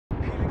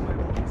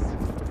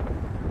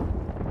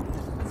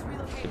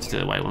Let's do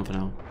the white one for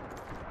now.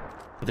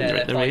 I think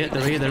they're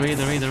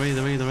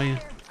here.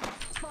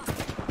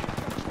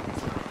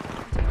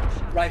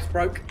 Rife's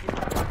broke.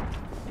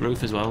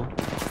 Roof as well.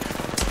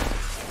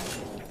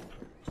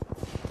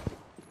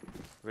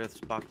 Wraith's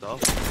backed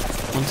off.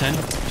 110.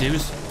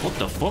 Fuse. What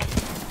the fuck?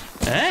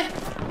 Eh?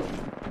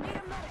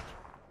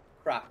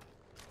 Crap.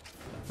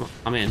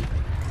 I'm in.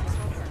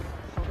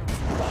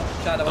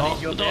 Shadow, I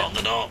need you up there.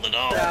 The door.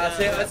 Yeah,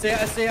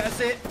 I see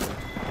it.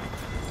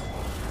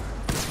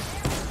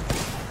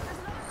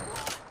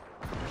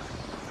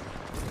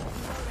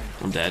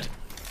 I'm dead.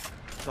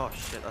 Oh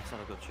shit, that's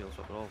not a good shield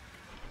swap at all.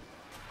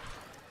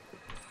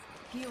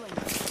 Healing.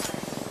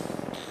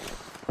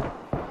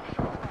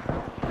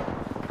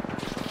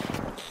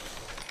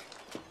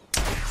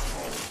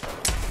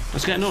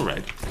 Let's get no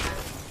red.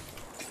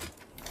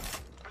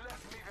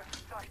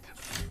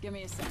 Give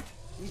me a sec.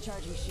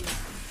 Recharging shield.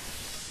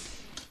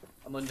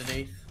 I'm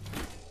underneath.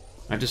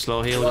 I just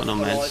slow heal, got no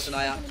meds. And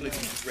I absolutely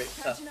ripped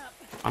her.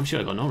 I'm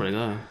sure I got no red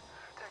there.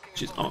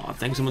 Oh, I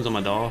think someone's on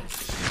my door.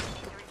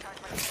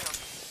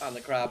 And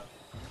the crab.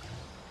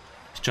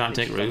 He's trying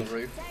to take roof.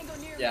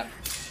 Yeah.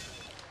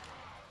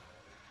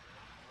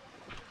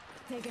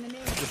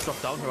 Just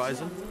drop down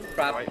horizon.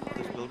 Crab. Right,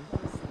 this building.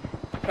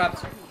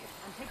 Crabs.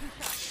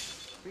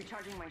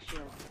 Recharging my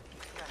shield.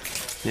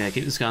 Yeah,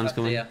 keep the scans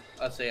coming.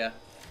 I see ya.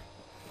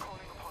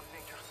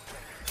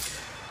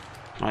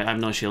 Right, I have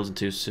no shields and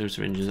two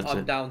syringes, that's I'm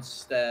it.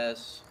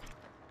 downstairs.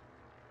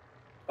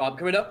 Oh, I'm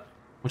coming up.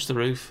 Watch the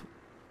roof.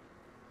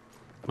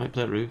 Might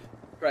play roof.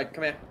 Greg,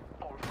 come here.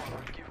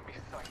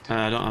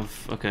 I don't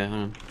have... Okay, hang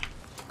on.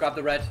 Grab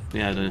the red.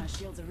 Yeah, I do. My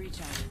shields are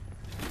recharging.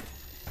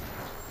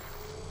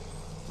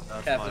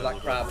 Careful of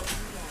that crab.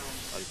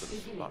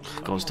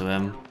 Goes to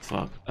them.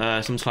 Fuck.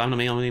 Someone's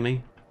climbing on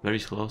me. Very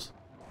close.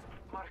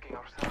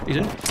 He's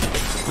in.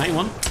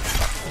 91.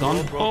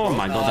 Gone. Oh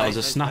my god, that was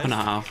a snap and a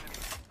half.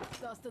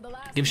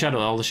 Give Shadow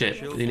all the shit.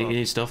 You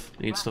need stuff.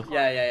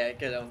 Yeah.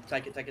 Get on.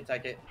 Take it.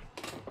 If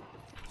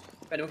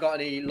anyone got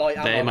any light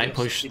ammo? They might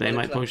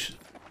push.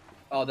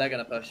 Oh, they're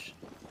gonna push.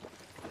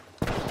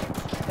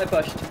 They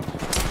pushed.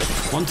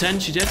 110,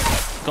 she did.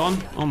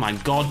 Gone. Oh my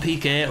god,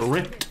 PK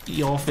ripped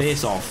your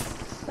face off.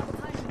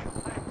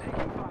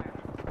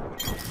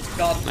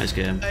 God. Nice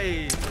game.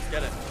 Hey, let's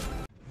get it.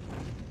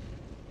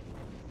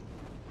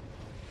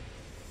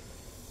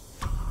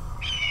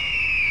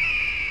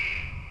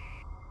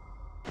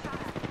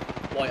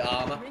 White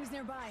armor.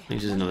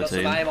 This is another Got some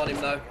team. aim on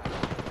him though.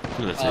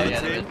 Another Oh team.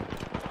 yeah, they're in.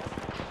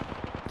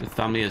 The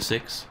family of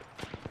 6.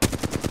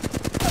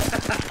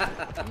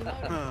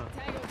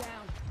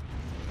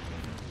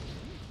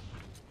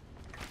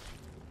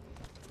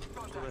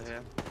 Over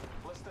here.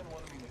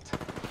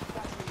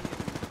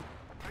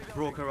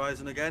 Broke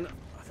horizon again.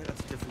 I think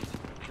that's a different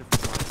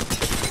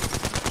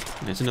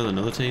side. It's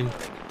another team.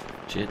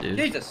 Shit, dude.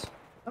 Jesus,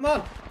 come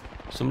on.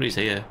 Somebody's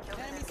here.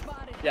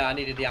 Yeah, I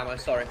needed the ammo.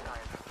 Sorry.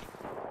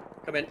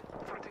 Come in.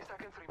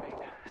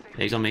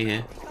 He's on me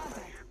here.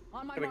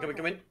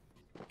 Come in.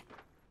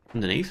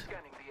 Underneath.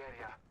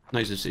 No,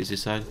 he's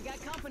this side.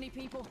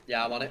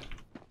 Yeah, I'm on it.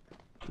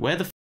 Where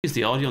the f is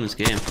the audio on this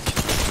game?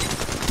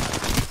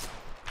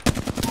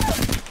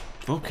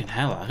 Fucking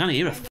hell, I can't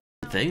hear a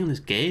thing on this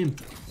game.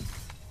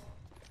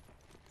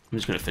 I'm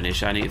just gonna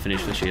finish. I need to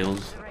finish the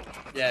shields.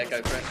 Yeah,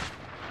 go for it.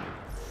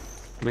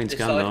 I'm being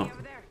scanned out.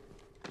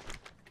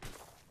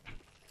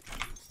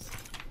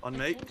 On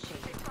me.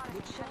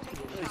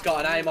 He's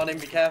got an aim on him.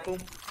 Be careful.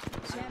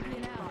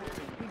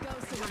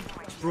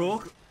 It's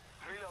broke.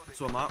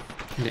 So I'm out.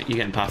 You're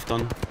getting paffed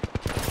on.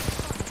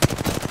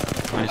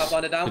 Nice.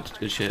 I've down.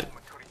 Good shit.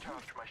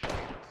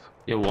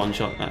 You're one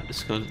shot.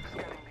 That's good.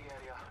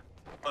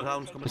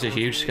 It's a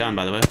huge scan,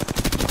 by the way.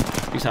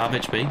 He's half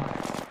HP.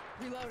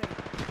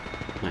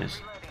 Nice.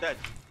 Dead.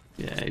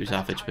 Yeah, he was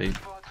half HP.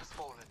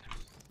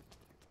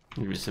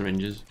 Give me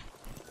syringes.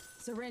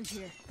 Syringe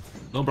here.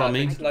 No, bro,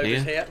 me.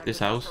 Here. Here. This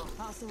house.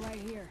 Hostile right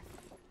here.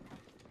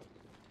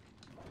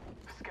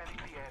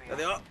 There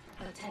they are.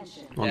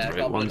 Attention.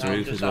 One's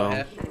roof as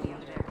well.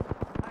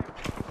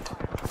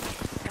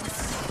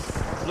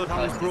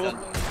 Bloodhound's broke.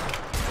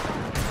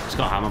 It's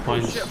got hammer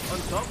points. Shit, on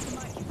top.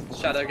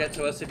 Shadow, get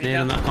to us if you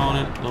Near in can. that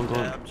corner. Don't go.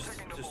 Yeah, I'm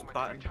just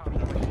batting.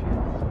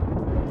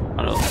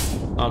 I don't.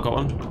 Oh, I got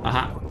one. A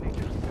hat.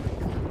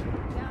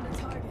 Down to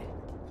target.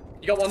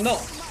 You got one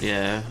knock.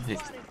 Yeah.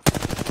 Nice.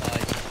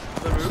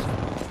 The roof.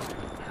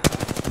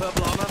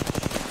 Purple armor.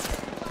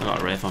 I got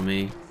a Wraith on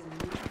me.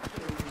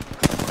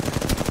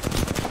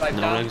 Right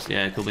No down. rigs.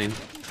 Yeah, cool beam.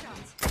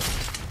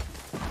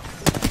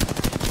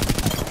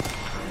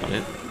 Got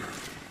it.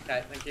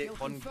 Okay, thank you.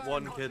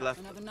 One kid left.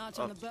 Another notch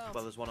Oh, on the belt.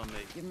 well, there's one on me.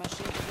 Give my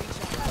shield a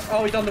recharge.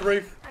 Oh, he's on the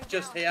roof.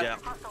 Just here. Yeah.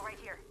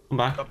 I'm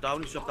back. Drop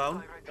down, shut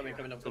down.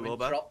 Coming up. Below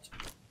back. Dropped.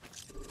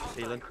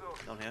 Ceiling.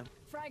 Down here.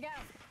 Frag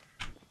out.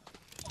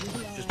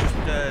 Just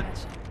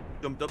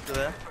jumped up to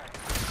there.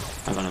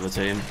 I got another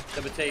team.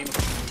 Another team.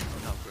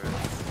 Oh,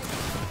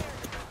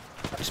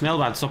 great. You smell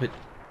bad. Stop it.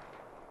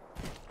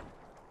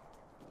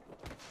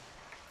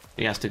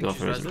 He has to go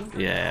for his. resin?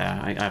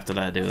 Yeah, I have to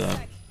let her do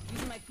that.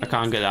 Using my I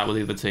can't get that with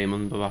the other team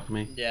on the back of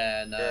me.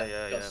 Yeah, no.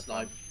 Yeah. Got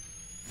sniped.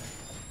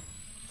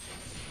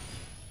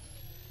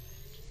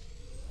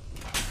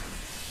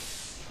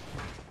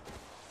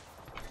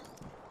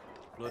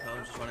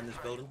 Bloodhound's just running this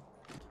building.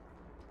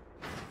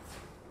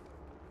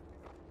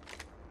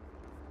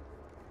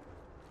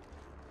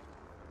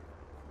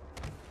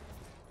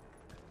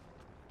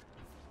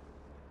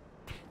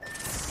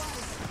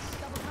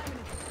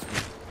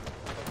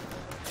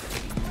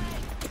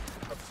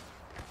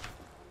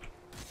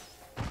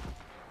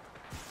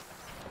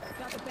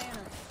 Got the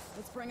banner.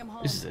 Let's bring him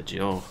home. This is a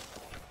joke.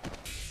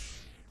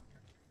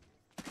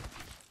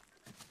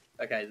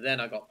 Okay,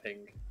 then I got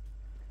ping.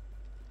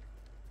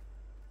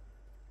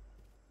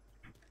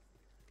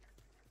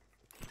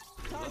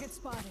 Target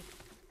spotted.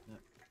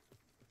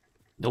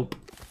 Nope.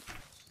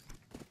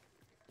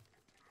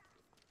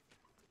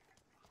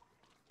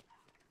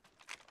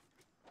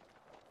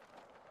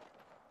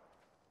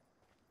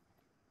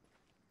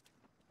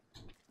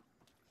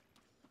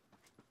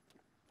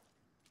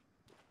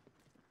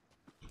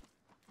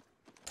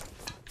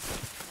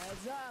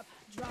 Heads up.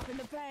 Dropping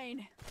the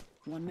pain.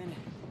 1 minute.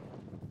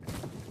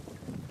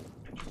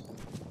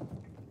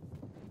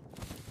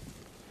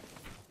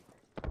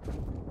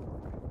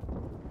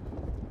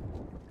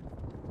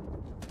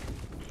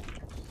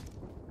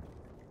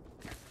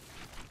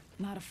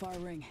 Not a far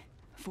ring.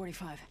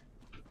 45.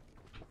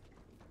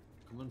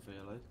 Coming for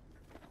you, lad.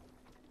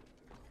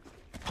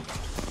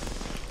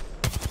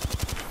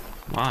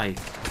 Why?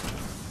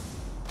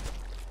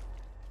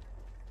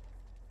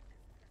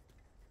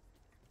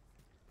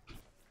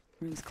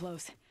 Ring's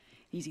close.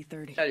 Easy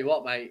 30. Tell you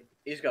what, mate,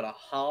 he's got a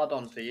hard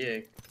on for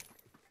you.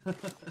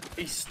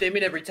 He's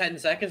stimming every 10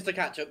 seconds to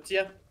catch up to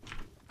you.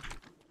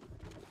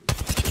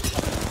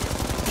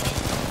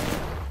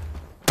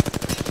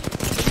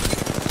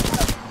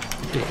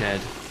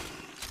 Dickhead.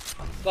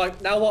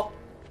 Like, now what?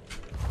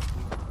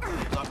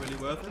 Is that really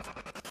worth it?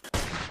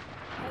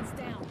 Heads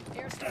down.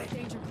 Airstrike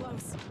danger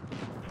close.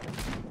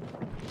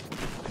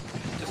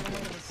 Just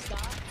a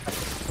stop.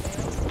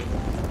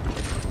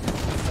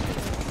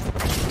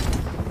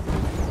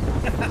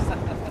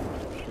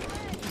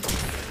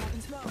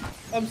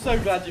 I'm so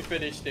glad you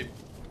finished him.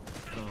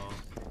 Oh.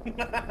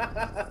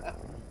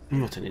 I'm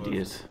not an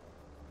idiot.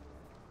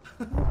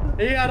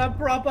 He had a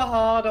proper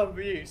hard on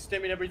for you,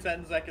 stimming every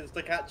 10 seconds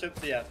to catch up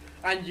to you,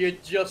 and you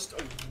just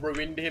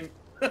ruined him.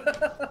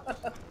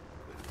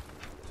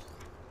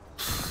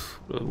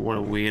 What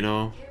a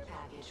weirdo.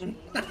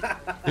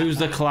 Who's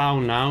the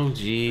clown now?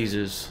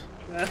 Jesus.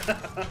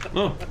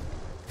 Oh.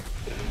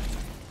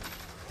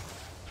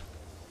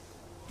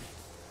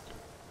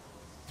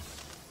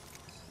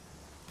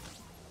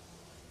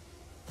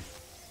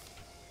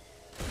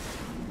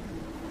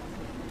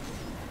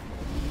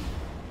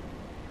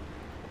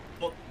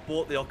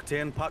 Bought the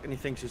Octane pack and he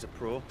thinks he's a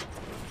pro.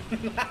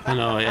 I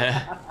know,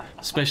 yeah.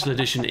 Special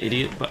edition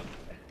idiot, but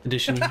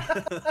edition.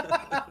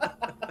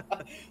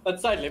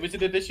 That's like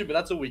limited edition, but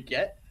that's all we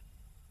get.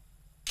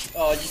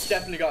 Oh, you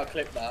definitely got to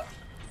clip that.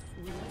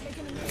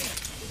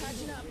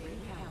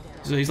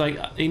 So he's like,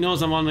 he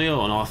knows I'm on my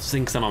own, or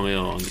thinks I'm on my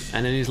own,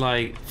 and then he's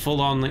like, full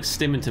on like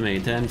stimming to me,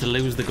 then to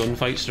lose the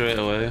gunfight straight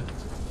away.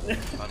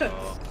 I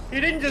know. He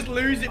didn't just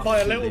lose it by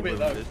a little bit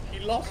though. He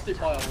lost it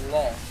by a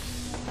lot.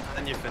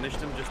 And you finished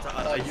him just to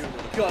add Oh, ice. you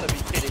gotta be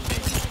kidding me.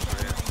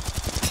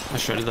 I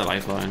shredded the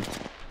lifeline.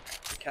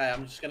 Okay,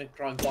 I'm just gonna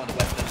try and find a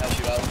weapon and help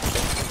you out.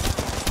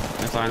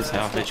 Lifeline's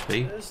half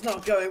HP. It's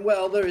not going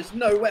well. There is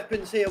no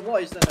weapons here.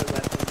 Why is there no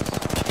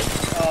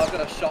weapons? Oh, I've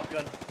got a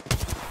shotgun.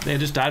 They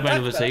just died by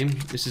another That's team.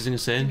 This is Give me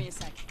insane. a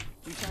sec.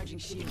 Recharging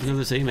shields.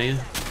 Another team here.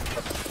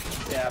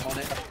 Yeah, I'm on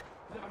it.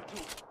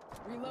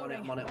 Reloading.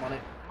 I'm on it. I'm on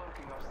it.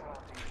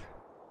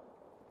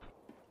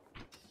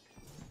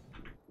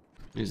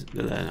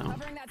 They're there now.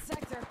 Covering that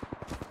sector.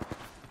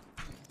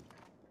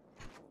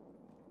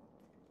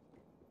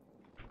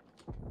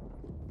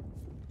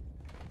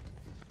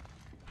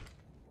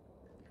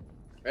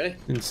 Ready?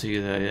 Didn't see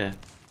you there, yeah.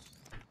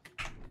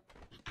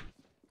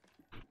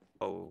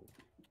 Oh.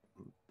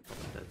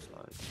 Dead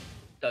slide.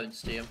 Don't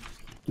see him.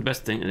 The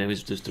best thing to do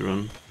is just to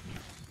run.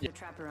 The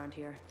trap around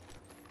here.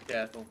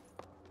 Careful.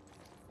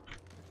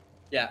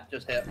 Yeah,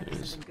 just hit. There it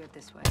is. Something good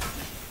this way.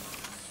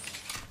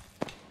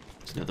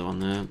 There's another one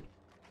there.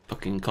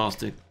 Fucking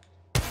caustic.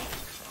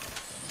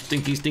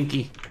 Stinky,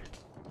 stinky.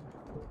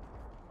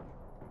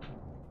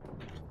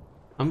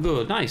 I'm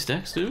good. Nice,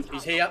 Dex, dude.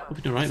 He's here.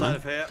 Hope you're right, Side man.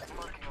 of here.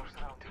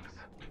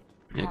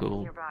 Yeah,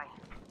 cool.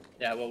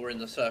 Yeah, well, we're in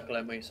the circle,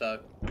 aren't we? So.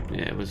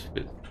 Yeah, it was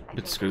a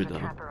bit screwed though.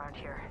 Oh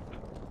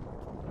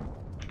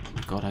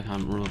my god, I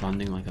can't rubber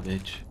banding like a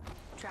bitch.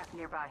 Trap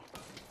nearby.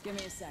 Give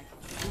me a sec.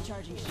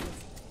 Recharging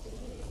shields.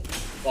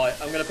 Right,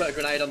 I'm gonna put a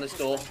grenade on this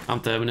door. I'm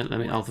therming it.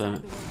 I'll therm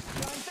it.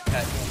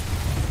 Okay.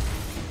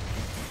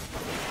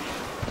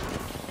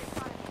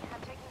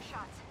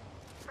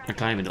 I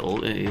can't even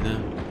ult it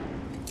either.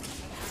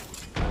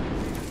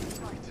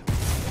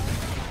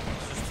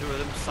 Just two of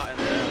them sat in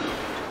there.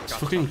 It's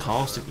fucking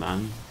caustic,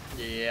 man.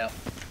 Yeah.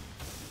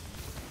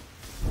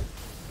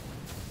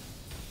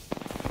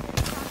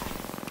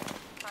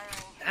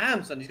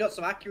 Damn, son, he's got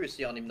some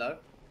accuracy on him though.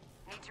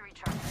 Need to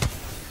recharge.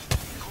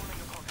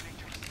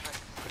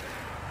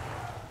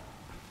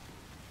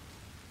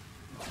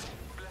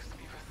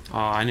 Oh,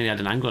 I knew he had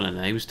an angle in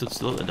there. He was stood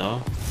still at the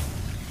door.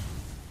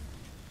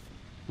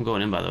 I'm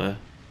going in, by the way.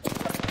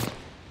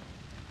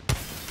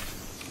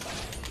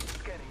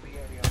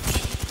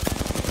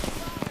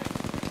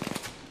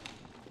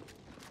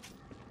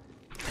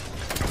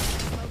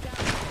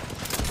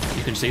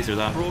 You can see through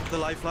that. Broke the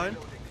lifeline.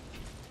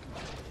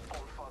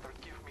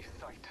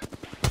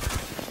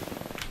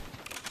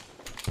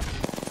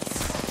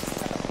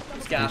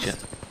 He's I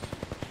gassed.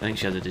 think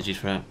she had the digi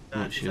threat.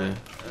 I'm not sure.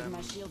 Give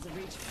my shields a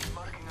reach.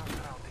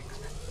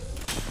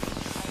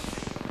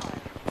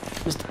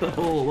 Mr.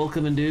 Purple,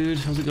 welcome in, dude.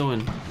 How's it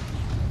going?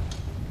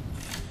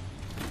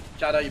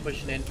 Shadow, you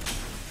pushing in.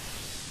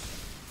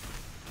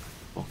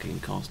 Fucking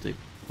caustic.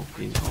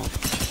 Fucking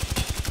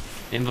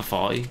caustic. In the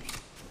 40.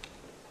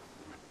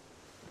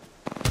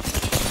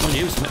 On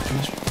you,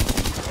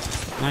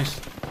 Smith.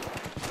 Nice.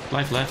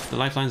 Life left. The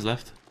lifeline's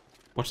left.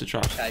 Watch the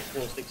traps. Okay,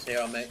 4 sticks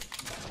here on me.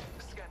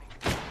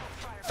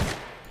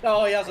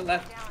 Oh, he hasn't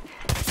left.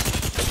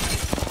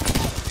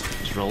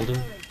 Just rolled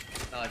him.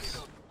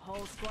 Nice.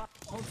 Whole squad.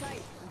 Hold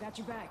tight. I got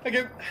your back. Thank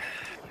you.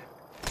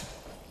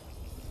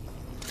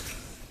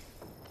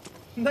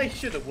 They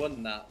should have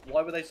won that.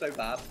 Why were they so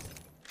bad?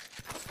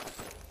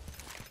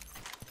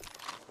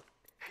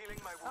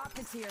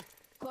 Optics here.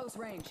 Close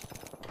range.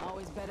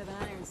 Always better than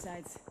iron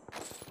sights.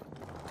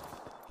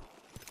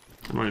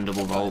 I'm running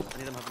double vault. I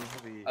need them having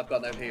heavy. I've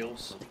got no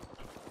heals.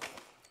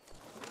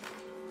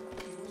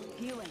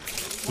 Healing.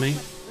 Me?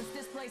 Let's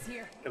displace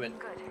here. Come in.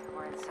 Good,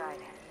 we're inside.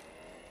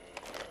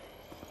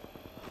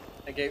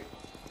 Thank you.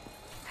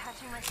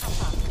 Patching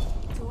myself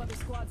up. 2 other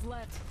squads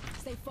left.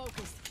 Stay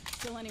focused.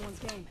 Still anyone's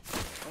game.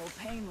 Old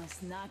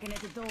Painless knocking at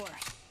the door.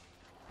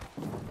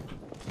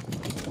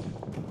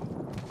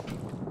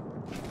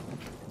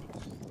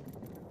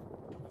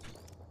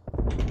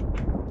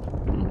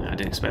 I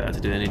didn't expect that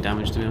to do any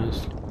damage, to be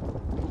honest.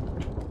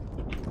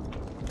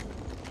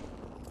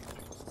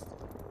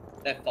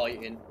 They're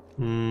fighting.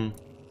 I'm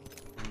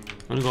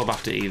gonna go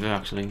back to Eva,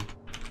 actually.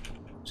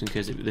 Just in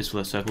case this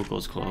circle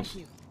goes close.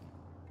 Thank you.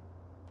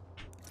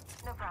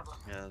 No problem.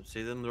 Yeah,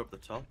 see them? They're up the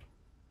top.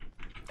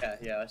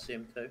 Yeah, I see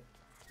him too.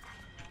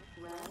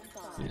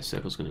 Yeah,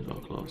 circle's gonna go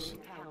close.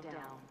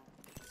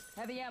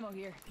 Heavy ammo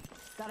here.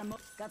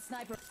 Got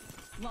sniper.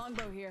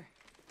 Longbow here.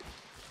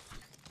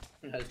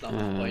 There's not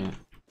much point.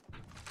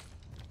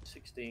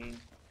 16.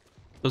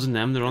 Those are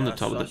them, they're on the Yeah,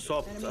 top so of I the...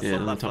 swapped Yeah,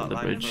 on the that top of the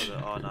line bridge. for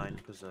the R9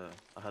 because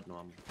I had no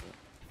ammo.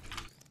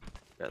 But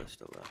yeah, they're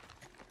still there.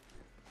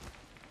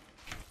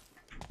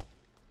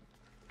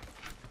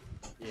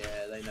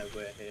 Yeah, they know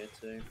we're here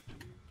too.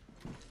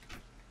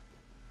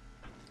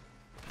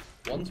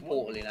 One's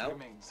portaling out.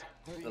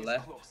 To the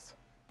left.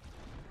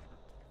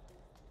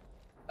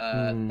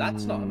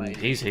 That's not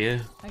amazing. He's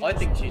here. I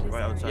think she's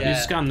Right outside. You Yeah.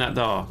 scan that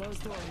door.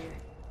 Closed door here.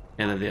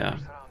 Yeah, there they are.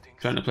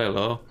 Trying to play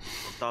low.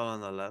 Down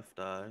on the left,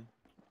 aye.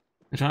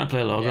 I'm trying to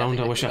play low Yeah, I ground. think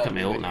I they wish I got could my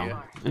me ult with now. you. I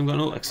haven't got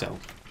an ult Excel.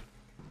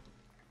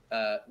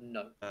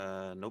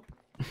 No. Nope.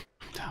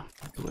 Damn.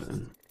 Do it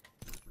then.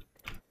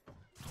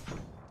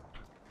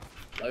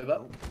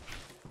 Over.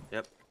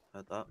 Yep,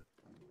 had that.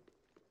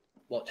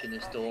 Watching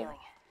this Bad door. feeling.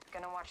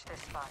 Gonna watch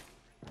this spot.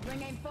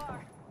 Ring ain't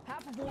far.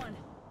 Half of one.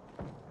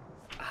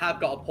 I have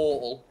got a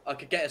portal. I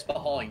could get us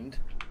behind.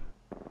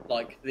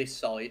 Like this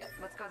side.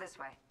 Let's go this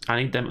way.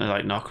 I need them to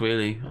like knock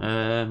really.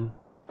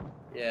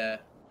 Yeah.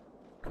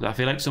 'Cause I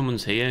feel like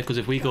someone's here. Because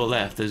if we go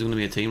left, there's going to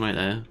be a team right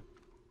there.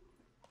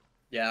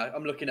 Yeah,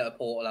 I'm looking at a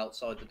portal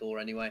outside the door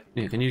anyway.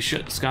 Yeah, can you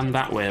scan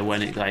that way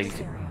when it like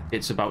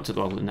it's about to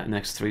go in the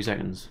next 3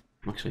 seconds?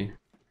 Actually,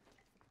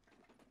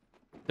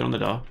 they're on the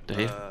door. They're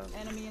here.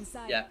 Enemy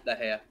inside. Yeah, they're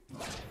here.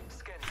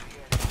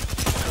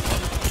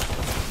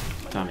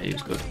 Damn it, he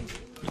was good. He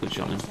was good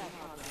shot him.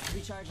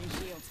 Recharging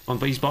shields. On,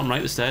 but he's bottom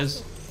right, the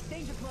stairs.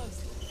 Danger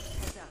close.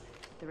 Heads up.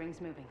 The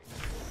ring's moving.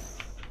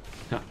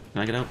 Can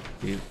I get out?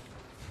 You.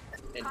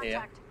 In here.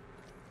 Contact.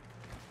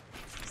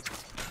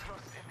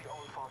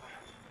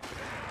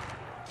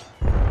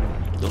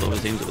 There's other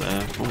teams up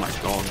there. Oh my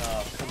god.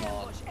 Oh, come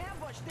on.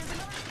 Ambush. There's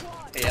another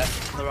squad. Here.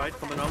 On the right,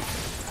 coming on.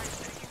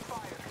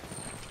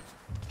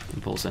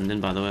 I'm full sending,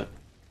 by the way.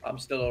 I'm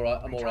still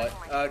alright. I'm alright.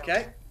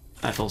 Okay.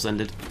 I full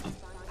sended.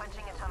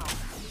 Punching a tunnel.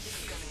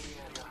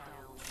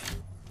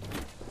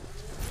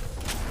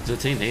 There's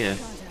a team here.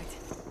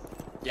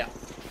 Contact. Yeah.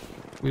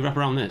 We wrap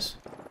around this.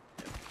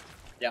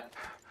 Yeah.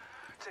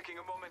 Taking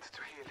a moment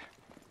to heal.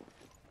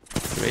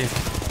 They're here.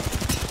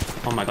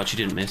 Oh my god, she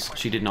didn't miss.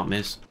 She did not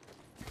miss.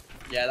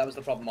 Yeah, that was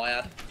the problem I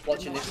had.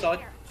 Watching this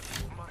side.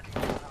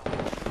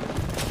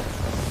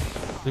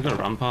 They've got a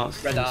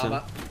ramparts. Red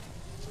armor.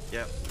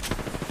 Yep.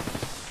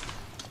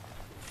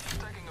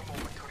 Taking a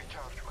moment to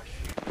recharge my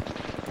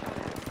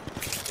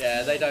shield.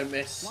 Yeah, they don't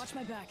miss. Watch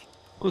my back.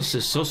 Oh, this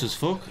is sus as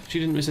fuck. She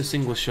didn't miss a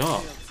single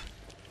shot.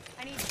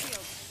 I need shield.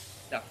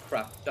 Oh,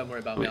 crap. Don't worry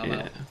about me. But I'm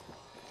yeah. out.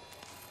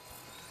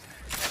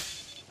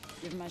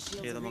 Give my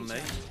shields Hear a them on me.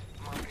 recharge.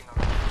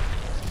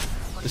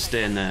 They're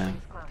staying there.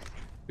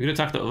 We could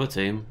attack the other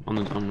team on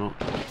the rock.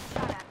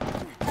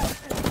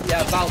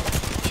 Yeah, Val.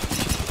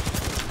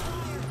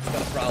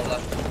 Got a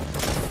prowler.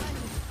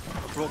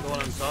 Broke the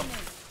one on top.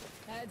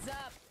 Heads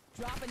up.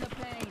 Dropping the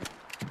pain.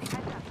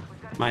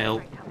 My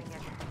ult.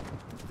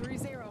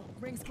 3-0.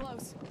 Rings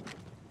close.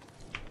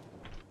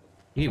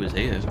 He was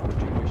here.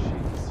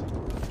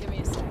 Give me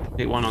a sec.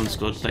 Hit one on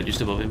Scud, like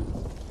just above him.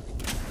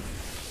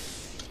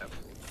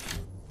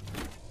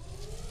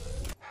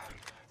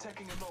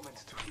 Taking a moment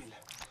to heal.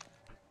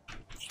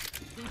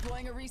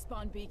 Deploying a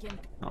respawn beacon.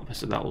 Oh,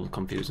 that was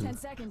confusing. 10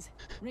 seconds.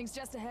 Rings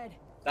just ahead.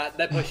 That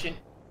they're pushing.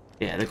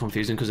 Yeah, they're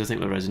confusing because I think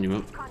we're resing you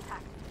up.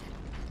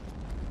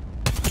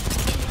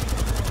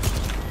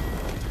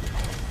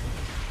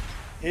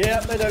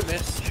 Yeah, they don't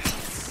miss.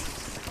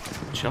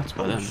 Shots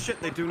by Oh them. shit,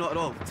 they do not at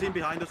all. Team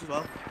behind us as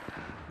well.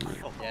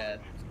 Oh, Yeah,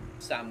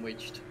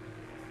 sandwiched.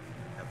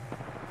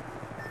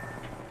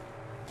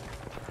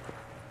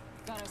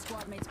 Got our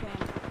squad mates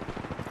banned.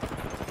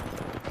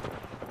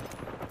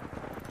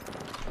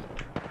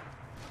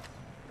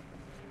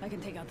 I can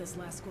take out this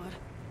last squad.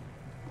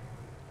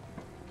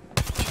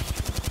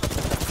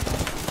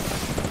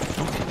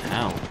 Fucking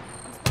hell.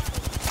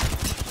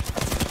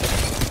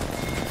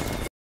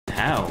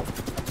 Hell.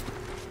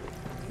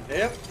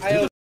 Yep,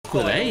 I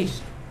Cool, eh?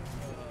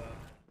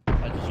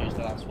 I just used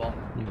the last one.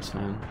 It's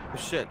fine. oh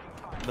shit.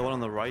 The one on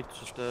the right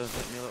just hit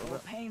me a little All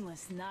bit.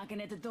 painless,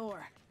 knocking at the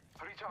door.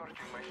 Recharging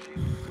my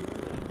shield.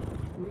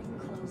 Ring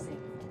closing.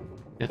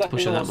 You have to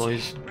push on that,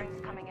 boys.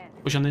 Rings coming in.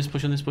 Push on this,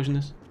 push on this, push on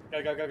this.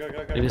 Go, go, go, go,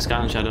 go, go. Maybe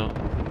scan and shadow.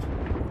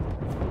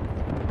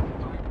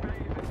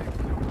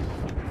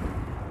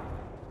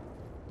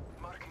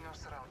 Marking our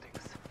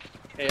surroundings.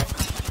 Here.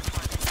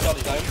 Got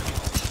his own.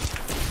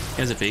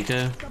 Here's a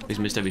peeker. He's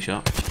missed every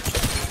shot.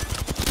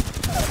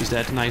 He's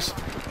dead. Nice. I'm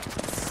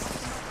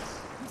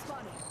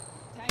spotted.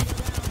 Tango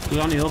down.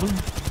 We're on the open.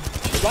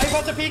 Right,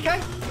 got the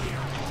PK.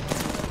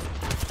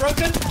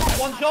 Broken.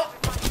 One shot.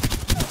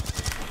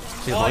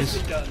 See you, boys.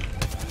 Nicely done.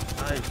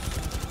 Nice.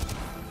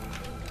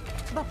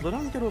 That blood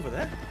on get over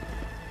there.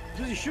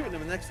 He's shooting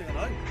them the next thing I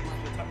know.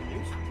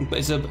 But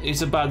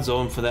it's a bad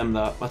zone for them.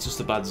 That's just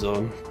a bad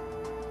zone.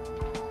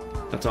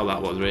 That's all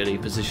that was really.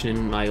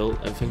 Positioning my ult,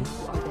 I think.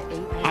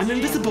 I'm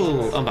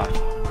invisible. I'm back.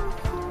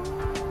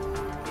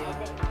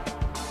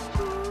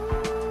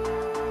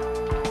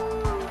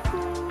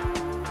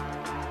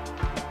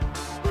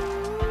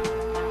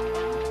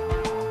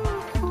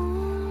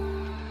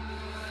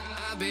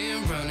 I've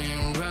been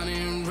running,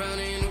 running,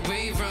 running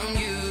away from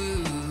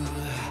you.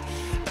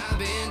 I've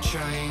been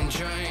trying